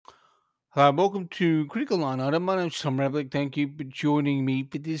Hi, welcome to Critical Line Item. My name's Tom Ravlick. Thank you for joining me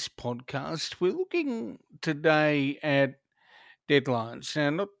for this podcast. We're looking today at deadlines. Now,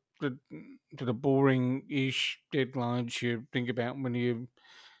 not the, the boring-ish deadlines you think about when you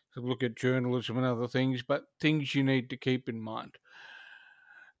look at journalism and other things, but things you need to keep in mind.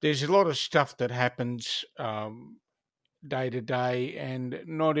 There's a lot of stuff that happens day to day, and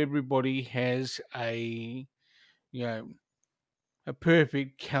not everybody has you know a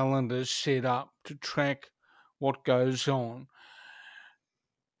perfect calendar set up to track what goes on.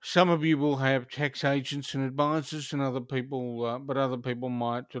 Some of you will have tax agents and advisors, and other people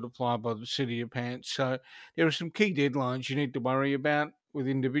might sort of fly by the seat of your pants. So there are some key deadlines you need to worry about with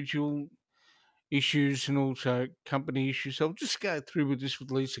individual issues and also company issues. I'll just go through with this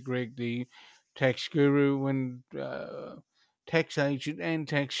with Lisa Gregg, the tax guru and tax agent and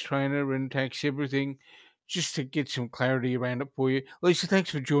tax trainer and tax everything, just to get some clarity around it for you. Lisa,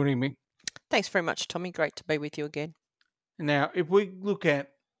 thanks for joining me. Thanks very much, Tommy. Great to be with you again. Now, if we look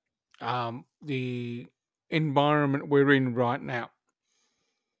at the environment we're in right now,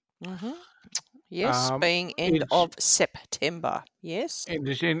 hmm Yes, um, being end it's of September. Yes.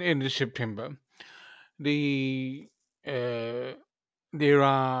 end of September. The uh, there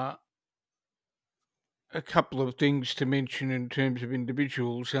are a couple of things to mention in terms of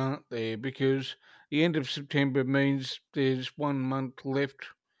individuals, aren't there? Because the end of September means there's 1 month left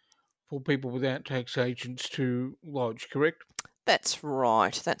for people without tax agents to lodge. Correct? That's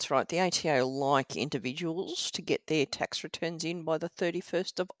right. That's right. The ATO like individuals to get their tax returns in by the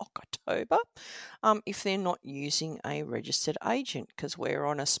 31st of October if they're not using a registered agent because we're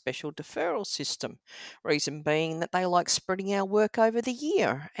on a special deferral system. Reason being that they like spreading our work over the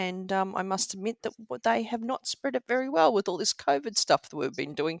year. And I must admit that they have not spread it very well with all this COVID stuff that we've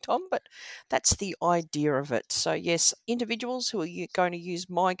been doing, Tom, but that's the idea of it. So, yes, individuals who are going to use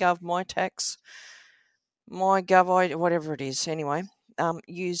MyGov, MyTax, whatever it is, anyway,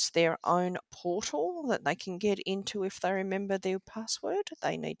 use their own portal that they can get into if they remember their password.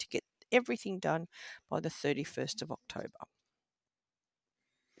 They need to get everything done by the 31st of October.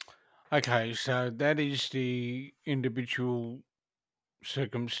 Okay, so that is the individual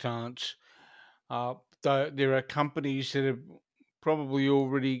circumstance. There are companies that have probably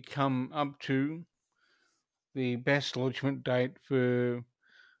already come up to the best lodgement date for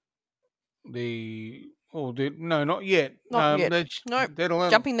no, not yet. Not yet. That's No, that'll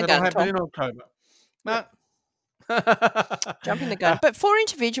jumping the that'll gun, happen Tom. in October. Yep, No. jumping the gun. But for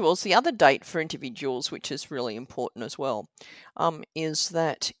individuals, the other date for individuals, which is really important as well, is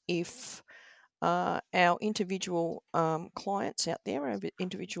that if our individual clients out there, our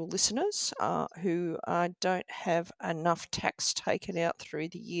individual listeners who don't have enough tax taken out through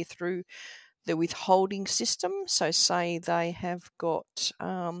the year through the withholding system. So, say they have got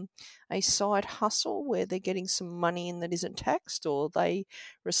a side hustle where they're getting some money in that isn't taxed, or they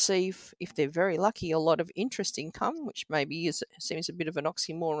receive, if they're very lucky, a lot of interest income, which maybe seems a bit of an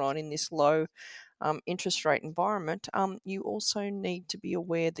oxymoron in this low interest rate environment. You also need to be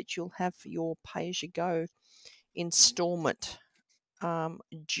aware that you'll have your pay as you go installment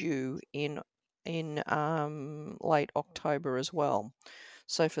due in late October as well.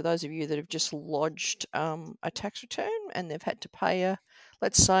 So for those of you that have just lodged a tax return and they've had to pay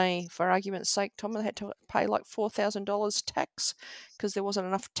let's say for argument's sake, Tom, they had to pay like $4,000 tax because there wasn't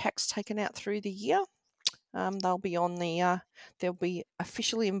enough tax taken out through the year. They'll be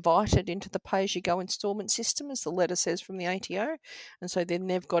officially invited into the pay-as-you-go instalment system, as the letter says from the ATO, and so then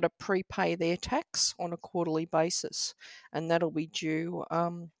they've got to prepay their tax on a quarterly basis, and that'll be due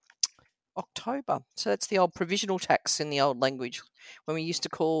October. So that's the old provisional tax in the old language, when we used to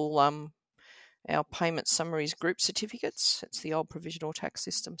call our payment summaries group certificates. It's the old provisional tax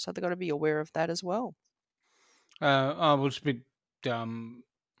system, so they've got to be aware of that as well. I was a bit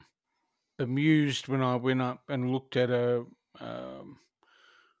bemused when I went up and looked um,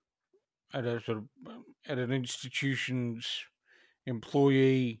 at a sort of at an institution's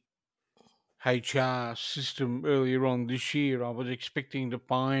employee HR system earlier on this year. I was expecting to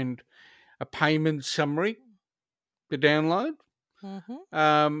find a payment summary to download.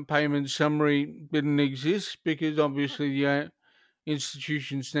 Payment summary didn't exist because obviously the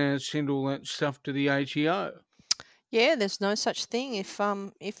institutions now send all that stuff to the ATO. Yeah, there's no such thing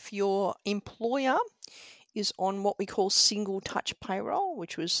if your employer is on what we call single touch payroll,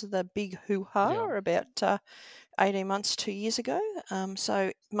 which was the big hoo-ha Yeah. about 18 months, 2 years ago.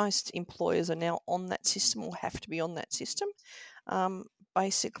 So most employers are now on that system or have to be on that system.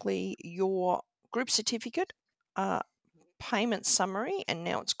 Basically, your group certificate, payment summary, and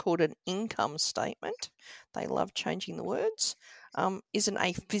now it's called an income statement. They love changing the words. isn't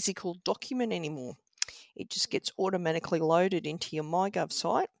a physical document anymore. It just gets automatically loaded into your MyGov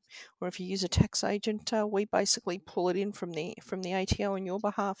site, or if you use a tax agent, we basically pull it in from the ATO on your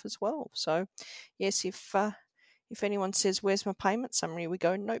behalf as well. So, yes, if anyone says, "Where's my payment summary?" we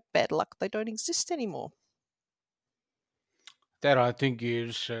go, "Nope, bad luck, they don't exist anymore." That I think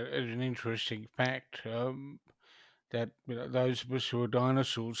is an interesting fact. That those of us who are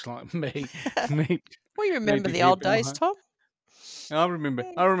dinosaurs like me need We need remember to the old keep an days, eye. Tom. I remember.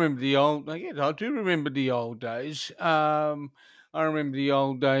 I remember the old. Yes, I do remember the old days. I remember the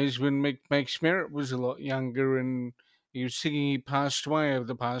old days when Max Merritt was a lot younger and he was singing. He passed away over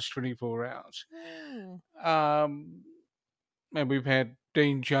the past 24 hours. Hmm. And we've had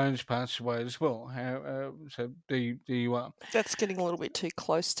Dean Jones pass away as well. So That's getting a little bit too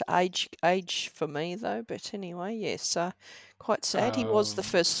close to age for me, though. But anyway, yes, quite sad. He was the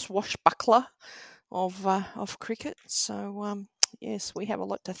first swashbuckler of cricket. So yes, we have a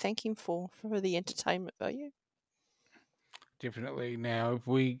lot to thank him for the entertainment value. Definitely. Now, if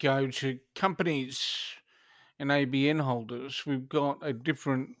we go to companies and ABN holders, we've got a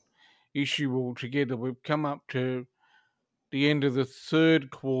different issue altogether. We've come up to the end of the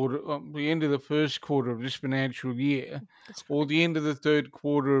third quarter, the end of the first quarter of this financial year, or the end of the third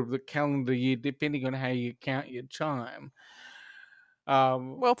quarter of the calendar year, depending on how you count your time.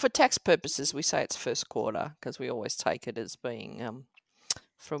 Well, for tax purposes, we say it's first quarter because we always take it as being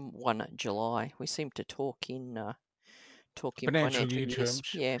from 1 July. We seem to talk in financial year years.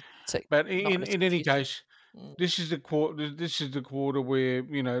 terms. Yeah, so But in any case, Mm. this is the quarter. This is the quarter where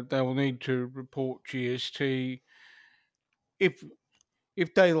they will need to report GST if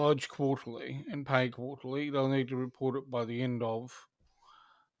they lodge quarterly and pay quarterly. They'll need to report it by the end of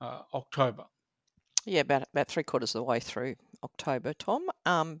October. Yeah, about 3/4 of the way through October, Tom.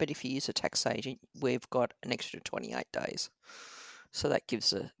 But if you use a tax agent, we've got an extra 28 days, so that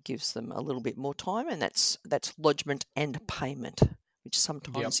gives them a little bit more time, and that's lodgement and payment, which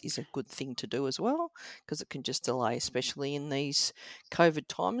sometimes is a good thing to do as well, because it can just delay, especially in these COVID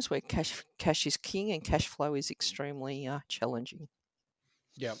times where cash is king and cash flow is extremely challenging.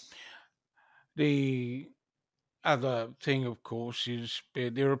 Yeah. The other thing, of course, is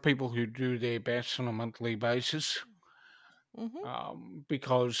there are people who do their best on a monthly basis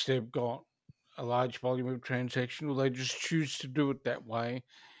because they've got a large volume of transaction, or they just choose to do it that way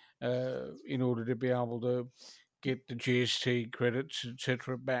in order to be able to get the GST credits,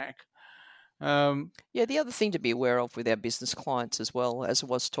 etc., back. Yeah, the other thing to be aware of with our business clients as well, as I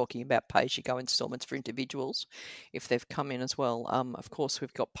was talking about pay-as-you-go instalments for individuals, if they've come in as well, of course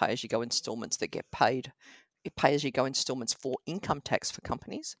we've got pay-as-you-go instalments that get paid, pay-as-you-go instalments for income tax for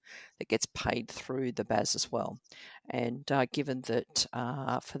companies that gets paid through the BAS as well. And given that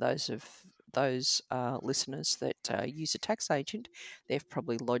for those listeners that use a tax agent, they've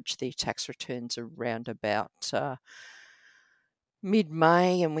probably lodged their tax returns around about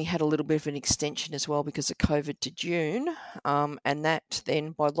mid-May, and we had a little bit of an extension as well because of COVID to June, and that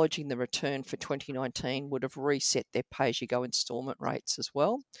then by lodging the return for 2019 would have reset their pay-as-you-go instalment rates as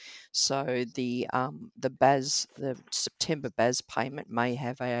well. So the BAS, the September BAS payment may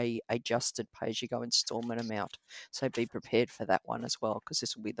have a adjusted pay-as-you-go instalment amount. So be prepared for that one as well, because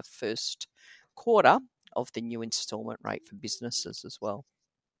this will be the first quarter of the new instalment rate for businesses as well.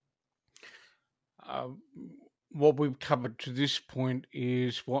 What we've covered to this point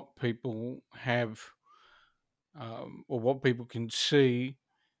is what people have, or what people can see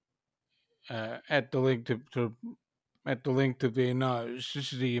at the length of their nose.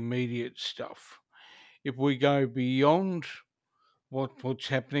 This is the immediate stuff. If we go beyond what's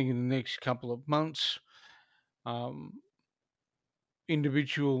happening in the next couple of months,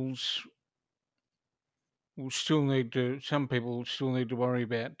 individuals will still need to. Some people will still need to worry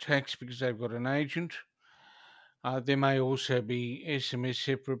about tax because they've got an agent. There may also be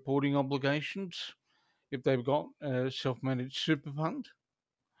SMSF reporting obligations if they've got a self-managed super fund.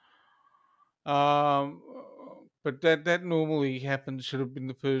 But that normally happens sort of in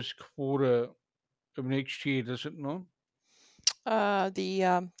the first quarter of next year, does it not?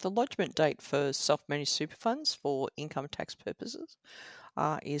 The lodgement date for self-managed super funds for income tax purposes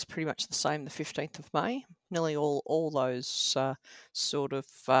is pretty much the same, the 15th of May. Nearly all those sort of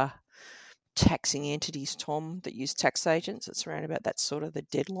taxing entities, Tom, that use tax agents, it's around about that sort of the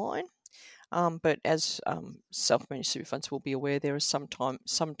deadline. But as self-managed super funds will be aware, there are sometimes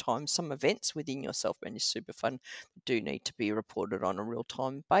some events within your self-managed super fund that do need to be reported on a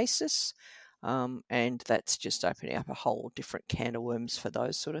real-time basis. And that's just opening up a whole different can of worms for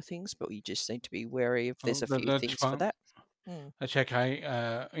those sort of things. But we just need to be wary if there's a few things for that. That's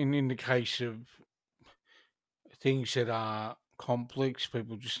okay. In the case of things that are complex.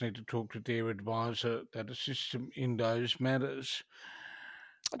 People just need to talk to their advisor that assists them in those matters.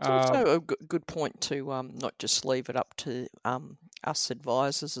 It's also a good point to not just leave it up to us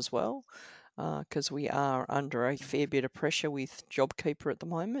advisors as well, because we are under a fair bit of pressure with JobKeeper at the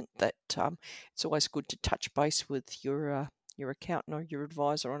moment. That it's always good to touch base with your accountant or your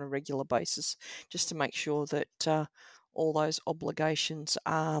advisor on a regular basis, just to make sure that all those obligations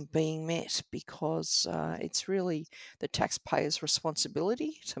are being met, because it's really the taxpayer's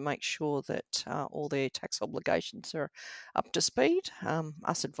responsibility to make sure that all their tax obligations are up to speed.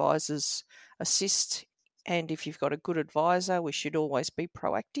 Us advisors assist, and if you've got a good advisor, we should always be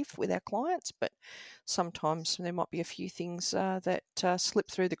proactive with our clients, but sometimes there might be a few things that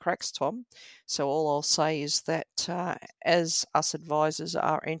slip through the cracks, Tom. So all I'll say is that as us advisors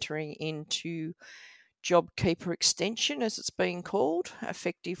are entering into JobKeeper extension, as it's being called,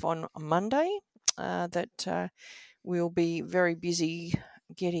 effective on Monday, that we'll be very busy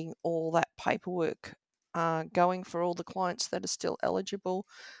getting all that paperwork going for all the clients that are still eligible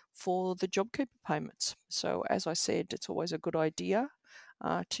for the JobKeeper payments. So, as I said, it's always a good idea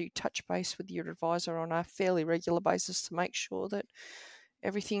to touch base with your advisor on a fairly regular basis to make sure that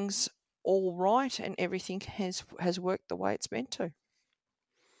everything's all right and everything has worked the way it's meant to.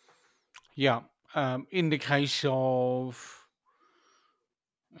 Yeah. In the case of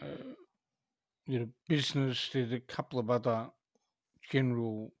business, there's a couple of other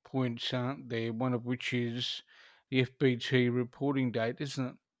general points, aren't there? One of which is the FBT reporting date, isn't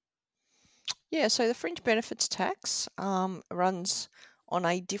it? Yeah, so the fringe benefits tax runs on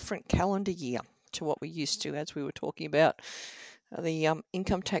a different calendar year to what we used to, as we were talking about the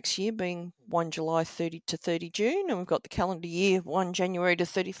income tax year being 1 July 30 to 30 June, and we've got the calendar year 1 January to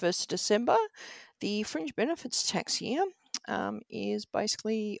 31st December. The fringe benefits tax year is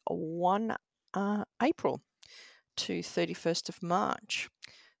basically 1 April to 31st of March.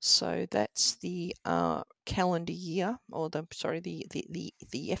 So that's the calendar year, or the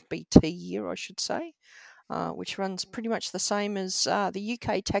FBT year, I should say, which runs pretty much the same as the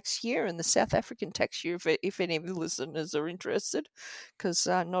UK tax year and the South African tax year, if any of the listeners are interested, because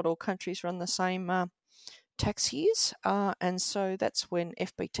not all countries run the same tax years, and so that's when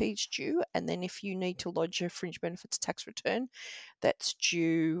FBT is due. And then if you need to lodge a fringe benefits tax return, that's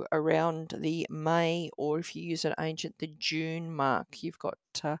due around the May, or if you use an agent, the June mark. You've got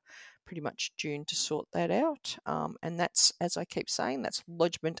pretty much June to sort that out, and that's, as I keep saying, that's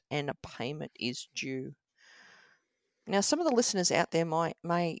lodgement and a payment is due. Now, some of the listeners out there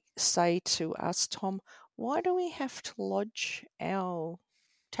may say to us, Tom, why do we have to lodge our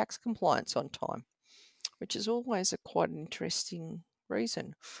tax compliance on time? Which is always quite an interesting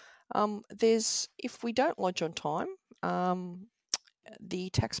reason. If we don't lodge on time, the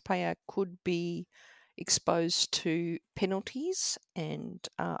taxpayer could be exposed to penalties and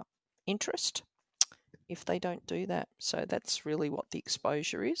interest if they don't do that. So that's really what the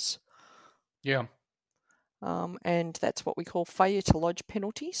exposure is. Yeah. And that's what we call failure to lodge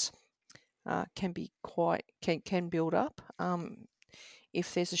penalties. Can build up.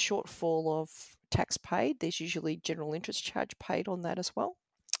 If there's a shortfall of tax paid, there's usually general interest charge paid on that as well.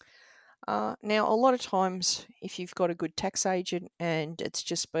 Now, a lot of times, if you've got a good tax agent and it's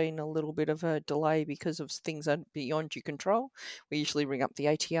just been a little bit of a delay because of things beyond your control, we usually ring up the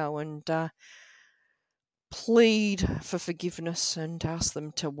ATO and plead for forgiveness and ask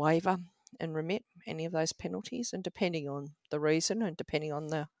them to waiver and remit any of those penalties. And depending on the reason and depending on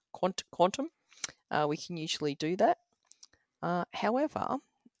the quantum, we can usually do that. However,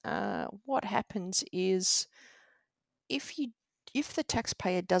 what happens is if the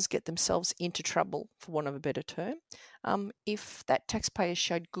taxpayer does get themselves into trouble, for want of a better term, if that taxpayer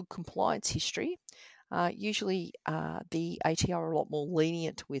showed good compliance history, usually the ATO are a lot more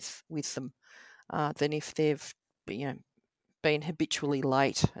lenient with them than if they've been habitually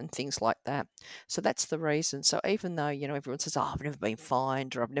late and things like that. So that's the reason. So even though everyone says, "Oh, I've never been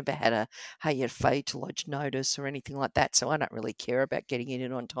fined," or "I've never had a failed to lodge notice," or anything like that, so I don't really care about getting it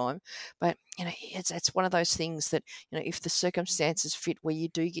in on time. But it's one of those things that if the circumstances fit where you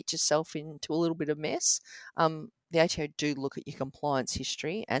do get yourself into a little bit of mess, the ATO do look at your compliance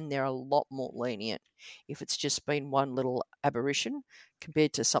history, and they're a lot more lenient if it's just been one little aberration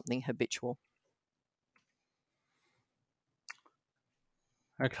compared to something habitual.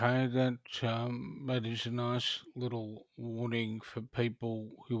 Okay, that is a nice little warning for people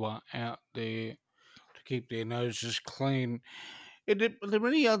who are out there to keep their noses clean. Are there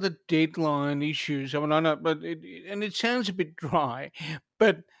any other deadline issues? I mean, I know, but it sounds a bit dry,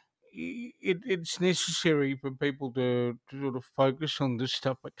 but it's necessary for people to sort of focus on this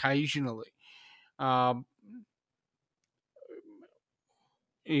stuff occasionally. Um,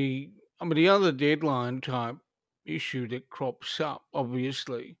 the other deadline type issue that crops up,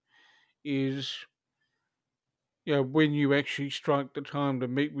 obviously, is when you actually strike the time to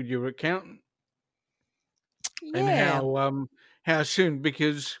meet with your accountant, and Yeah. how soon.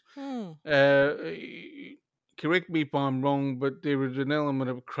 Because Hmm. correct me if I'm wrong, but there is an element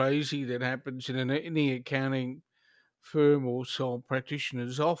of crazy that happens in any accounting firm or sole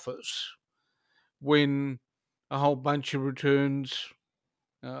practitioner's office when a whole bunch of returns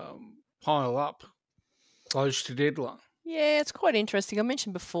pile up close to deadline. Yeah, it's quite interesting. I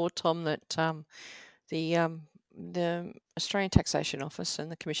mentioned before, Tom, that the Australian Taxation Office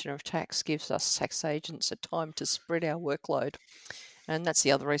and the Commissioner of Tax gives us tax agents a time to spread our workload. And that's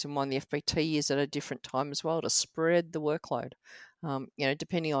the other reason why the FBT is at a different time as well, to spread the workload.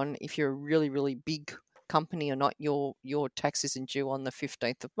 Depending on if you're a really, really big company or not, your tax isn't due on the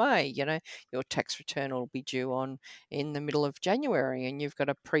 15th of May. Your tax return will be due in the middle of January, and you've got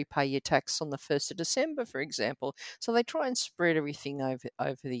to prepay your tax on the 1st of December, for example. So they try and spread everything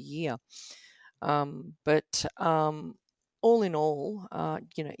over the year. But all in all,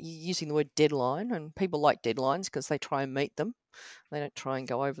 you're using the word deadline, and people like deadlines because they try and meet them. They don't try and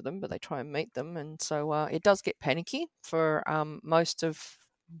go over them, but they try and meet them. And so it does get panicky for most of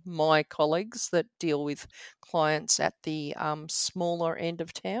my colleagues that deal with clients at the smaller end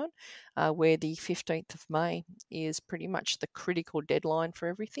of town, where the 15th of May is pretty much the critical deadline for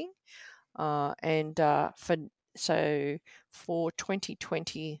everything. For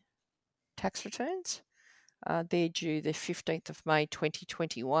 2020 tax returns, they're due the 15th of May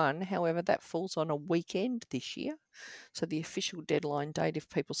 2021. However, that falls on a weekend this year. So the official deadline date, if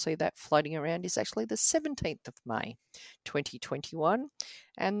people see that floating around, is actually the 17th of May 2021.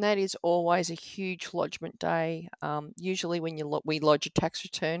 And that is always a huge lodgement day. Usually when we lodge a tax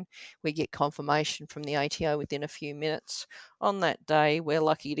return, we get confirmation from the ATO within a few minutes. On that day, we're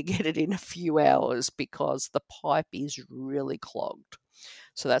lucky to get it in a few hours because the pipe is really clogged.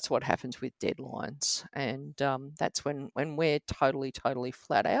 So that's what happens with deadlines, and that's when we're totally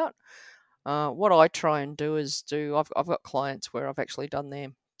flat out. What I try and do is I've got clients where I've actually done their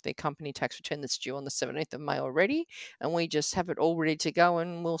company tax return that's due on the 17th of May already, and we just have it all ready to go,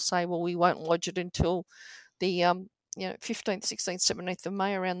 and we'll say, well, we won't lodge it until the 15th, 16th, 17th of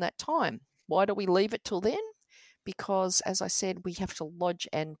May, around that time. Why do we leave it till then? Because, as I said, we have to lodge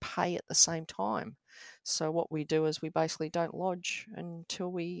and pay at the same time. So what we do is we basically don't lodge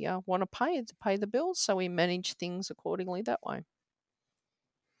until we want to pay the bills. So we manage things accordingly that way.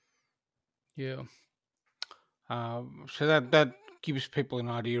 Yeah. So that gives people an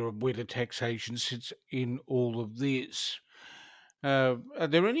idea of where the taxation sits in all of this. Are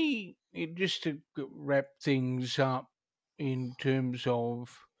there any, just to wrap things up in terms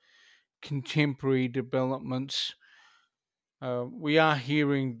of contemporary developments? We are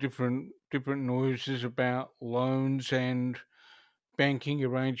hearing different noises about loans and banking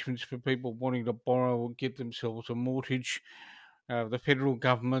arrangements for people wanting to borrow or get themselves a mortgage. The federal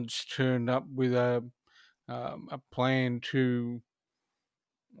government's turned up with a plan to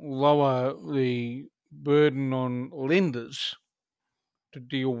lower the burden on lenders to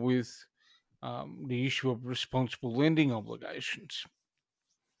deal with the issue of responsible lending obligations.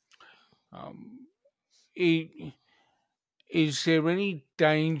 Um, is there any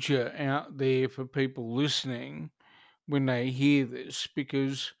danger out there for people listening when they hear this?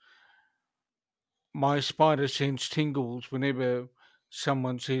 Because my spider sense tingles whenever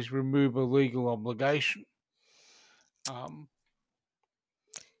someone says remove a legal obligation.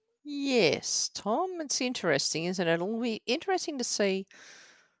 Yes, Tom, it's interesting, isn't it? It'll be interesting to see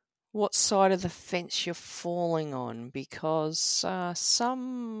what side of the fence you're falling on, because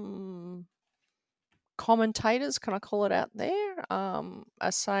some commentators, can I call it out there, are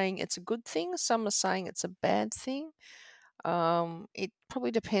saying it's a good thing. Some are saying it's a bad thing. It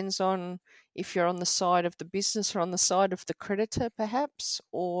probably depends on if you're on the side of the business or on the side of the creditor, perhaps,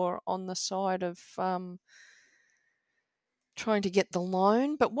 or on the side of trying to get the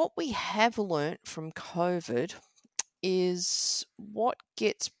loan. But what we have learnt from COVID is what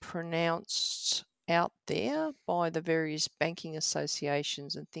gets pronounced out there by the various banking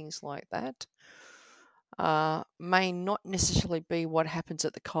associations and things like that may not necessarily be what happens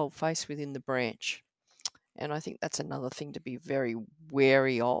at the cold face within the branch. And I think that's another thing to be very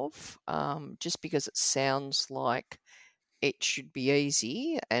wary of. Just because it sounds like it should be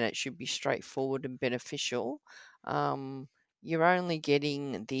easy and it should be straightforward and beneficial, you're only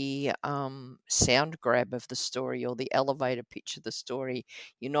getting the sound grab of the story or the elevator pitch of the story.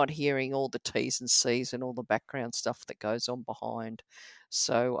 You're not hearing all the T's and C's and all the background stuff that goes on behind.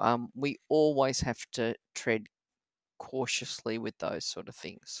 So we always have to tread cautiously with those sort of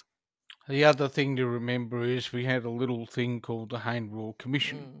things. The other thing to remember is we had a little thing called the Hayne Royal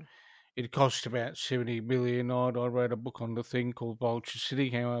Commission. It cost about 70 million odd. I wrote a book on the thing called Vulture City,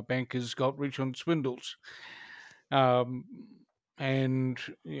 how our bankers got rich on swindles. And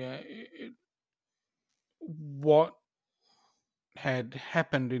what had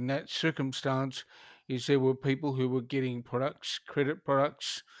happened in that circumstance is there were people who were getting credit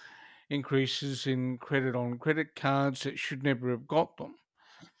products, increases in credit on credit cards that should never have got them.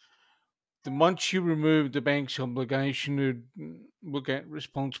 Once you remove the bank's obligation to look at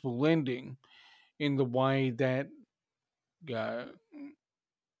responsible lending in the way that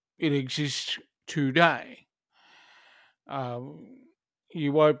it exists today,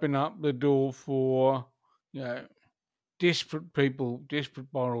 you open up the door for desperate people,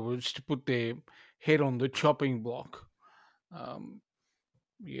 desperate borrowers to put their head on the chopping block. And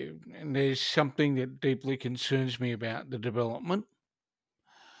there's something that deeply concerns me about the development.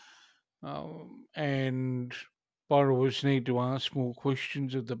 And borrowers need to ask more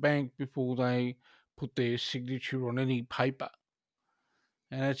questions of the bank before they put their signature on any paper.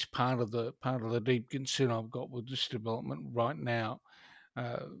 And that's part of the deep concern I've got with this development right now,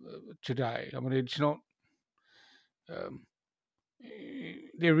 today. I mean, it's not.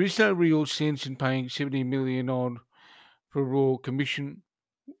 There is no real sense in paying 70 million odd for a Royal Commission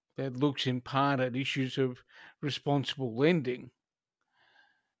that looks in part at issues of responsible lending,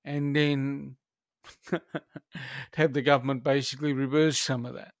 and then to have the government basically reverse some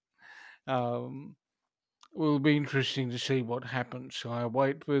of that. Will be interesting to see what happens. So I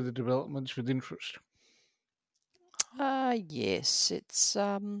await further developments with interest. Yes, it's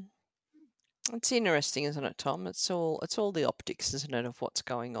interesting, isn't it, Tom? It's all the optics, isn't it, of what's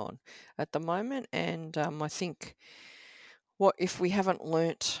going on at the moment? And I think what if we haven't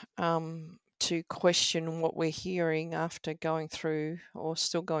learnt to question what we're hearing after going through or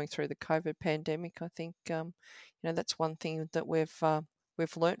still going through the COVID pandemic, I think that's one thing that we've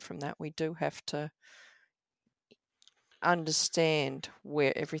learnt from that. We do have to understand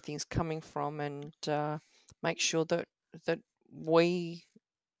where everything's coming from and make sure that we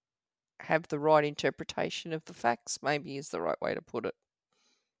have the right interpretation of the facts, maybe is the right way to put it.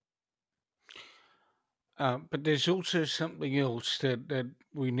 But there's also something else that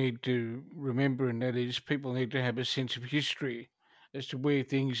we need to remember, and that is people need to have a sense of history as to where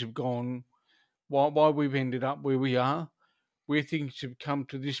things have gone, why we've ended up where we are, where things have come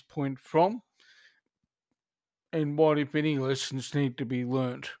to this point from, and what, if any, lessons need to be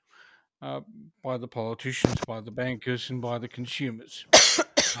learnt by the politicians, by the bankers, and by the consumers.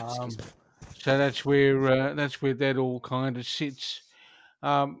 So that's where that all kind of sits.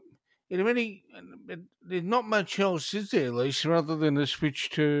 There's not much else, is there, Lisa, other than a switch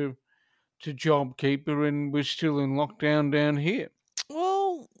to JobKeeper, and we're still in lockdown down here.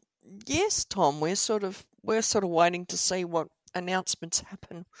 Well, yes, Tom. We're sort of waiting to see what announcements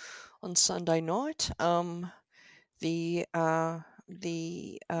happen on Sunday night. The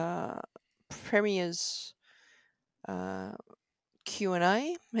Premier's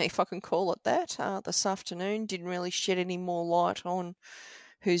Q&A, if I can call it that, this afternoon didn't really shed any more light on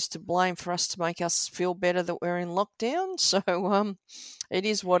who's to blame for us to make us feel better that we're in lockdown. So it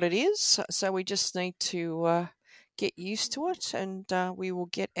is what it is. So we just need to get used to it, and we will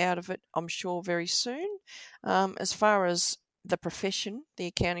get out of it, I'm sure, very soon. As far as the profession, the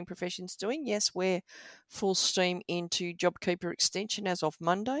accounting profession's doing, yes, we're full steam into JobKeeper extension as of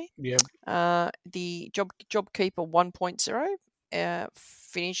Monday. Yep. The JobKeeper 1.0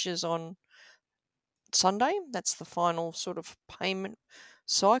 finishes on Sunday. That's the final sort of payment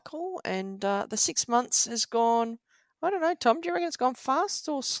cycle, and the 6 months has gone. I don't know, Tom. Do you reckon it's gone fast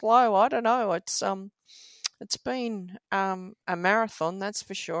or slow? I don't know. It's been a marathon, that's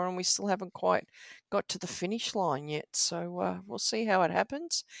for sure, and we still haven't quite got to the finish line yet. So we'll see how it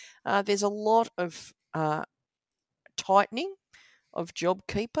happens. There's a lot of tightening of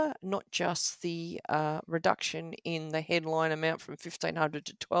JobKeeper, not just the reduction in the headline amount from $1,500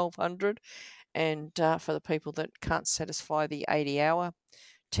 to $1,200, and for the people that can't satisfy the 80-hour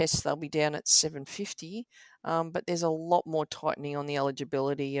test, they'll be down at $750. But there's a lot more tightening on the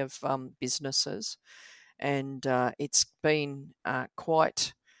eligibility of businesses, and it's been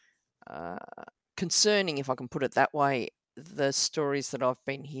quite concerning, if I can put it that way, the stories that I've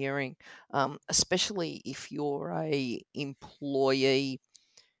been hearing, especially if you're a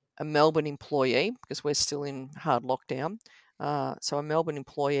Melbourne employee, because we're still in hard lockdown. So a Melbourne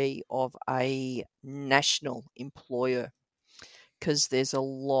employee of a national employer, because there's a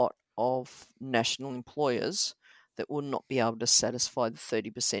lot of national employers that will not be able to satisfy the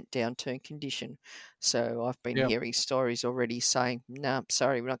 30% downturn condition. So I've been hearing stories already saying, "No,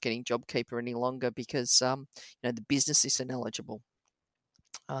 sorry, we're not getting JobKeeper any longer because the business isn't eligible."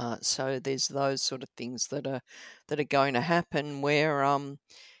 So there's those sort of things that are going to happen where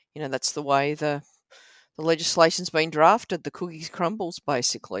that's the way the legislation's been drafted. The cookies crumbles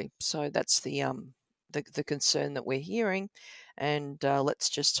basically. So that's the concern that we're hearing, and let's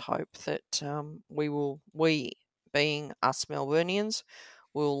just hope that we being us Melburnians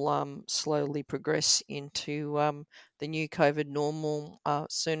will slowly progress into the new COVID normal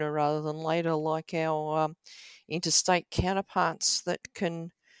sooner rather than later, like our interstate counterparts that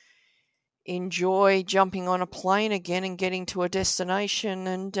can enjoy jumping on a plane again and getting to a destination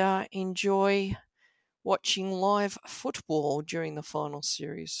and enjoy watching live football during the final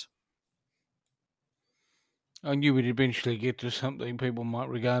series. I knew we'd eventually get to something people might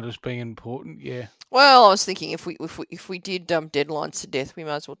regard as being important. Yeah. Well, I was thinking if we did deadlines to death, we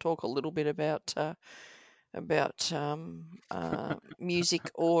might as well talk a little bit about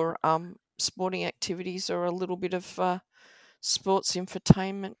music or sporting activities or a little bit of sports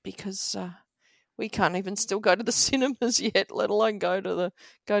infotainment, because we can't even still go to the cinemas yet, let alone go to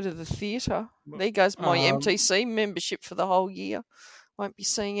the theatre. There goes my MTC membership for the whole year. Won't be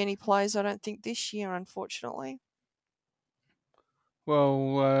seeing any plays, I don't think, this year, unfortunately.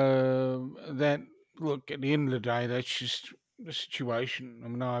 Well, look, at the end of the day, that's just the situation. I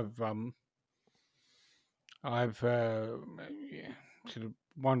mean, I've sort of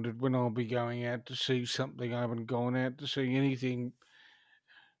wondered when I'll be going out to see something. I haven't gone out to see anything,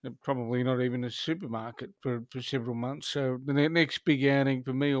 probably not even a supermarket for several months. So the next big outing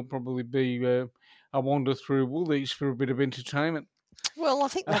for me will probably be a wander through Woolies for a bit of entertainment. Well, I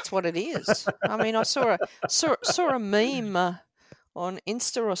think that's what it is. I mean, I saw a meme on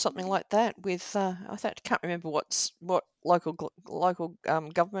Insta or something like that with I can't remember what local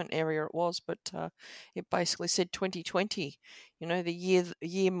government area it was, but it basically said 2020. The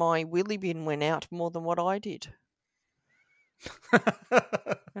year my wheelie bin went out more than what I did.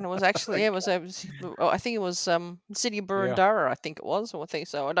 And it was actually, I think it was City of Burundara, I think it was, or I think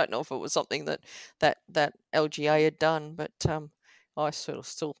so. I don't know if it was something that LGA had done, but I sort of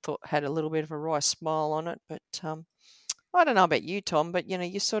still had a little bit of a wry smile on it. But I don't know about you, Tom, but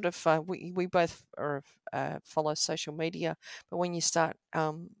you sort of we both follow social media, but when you start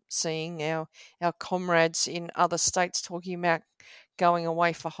seeing our comrades in other states talking about going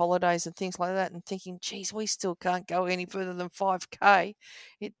away for holidays and things like that, and thinking, geez, we still can't go any further than 5K,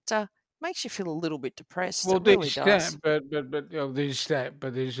 it makes you feel a little bit depressed. Well, it really there's does. there's that,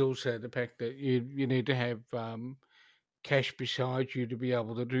 but there's also the fact that you need to have cash beside you to be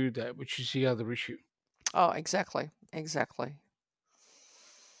able to do that, which is the other issue. Oh, exactly. And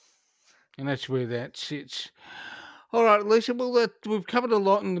that's where that sits. All right, Lisa. Well, we've covered a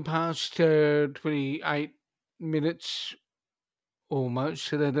lot in the past 28 minutes almost,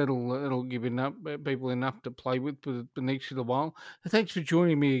 so that'll give people enough to play with for the next little while. So thanks for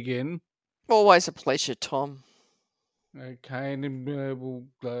joining me again. Always a pleasure, Tom. Okay, and then we'll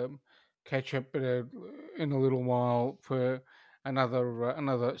catch up in a little while for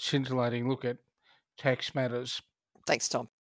another scintillating look at tax matters. Thanks, Tom.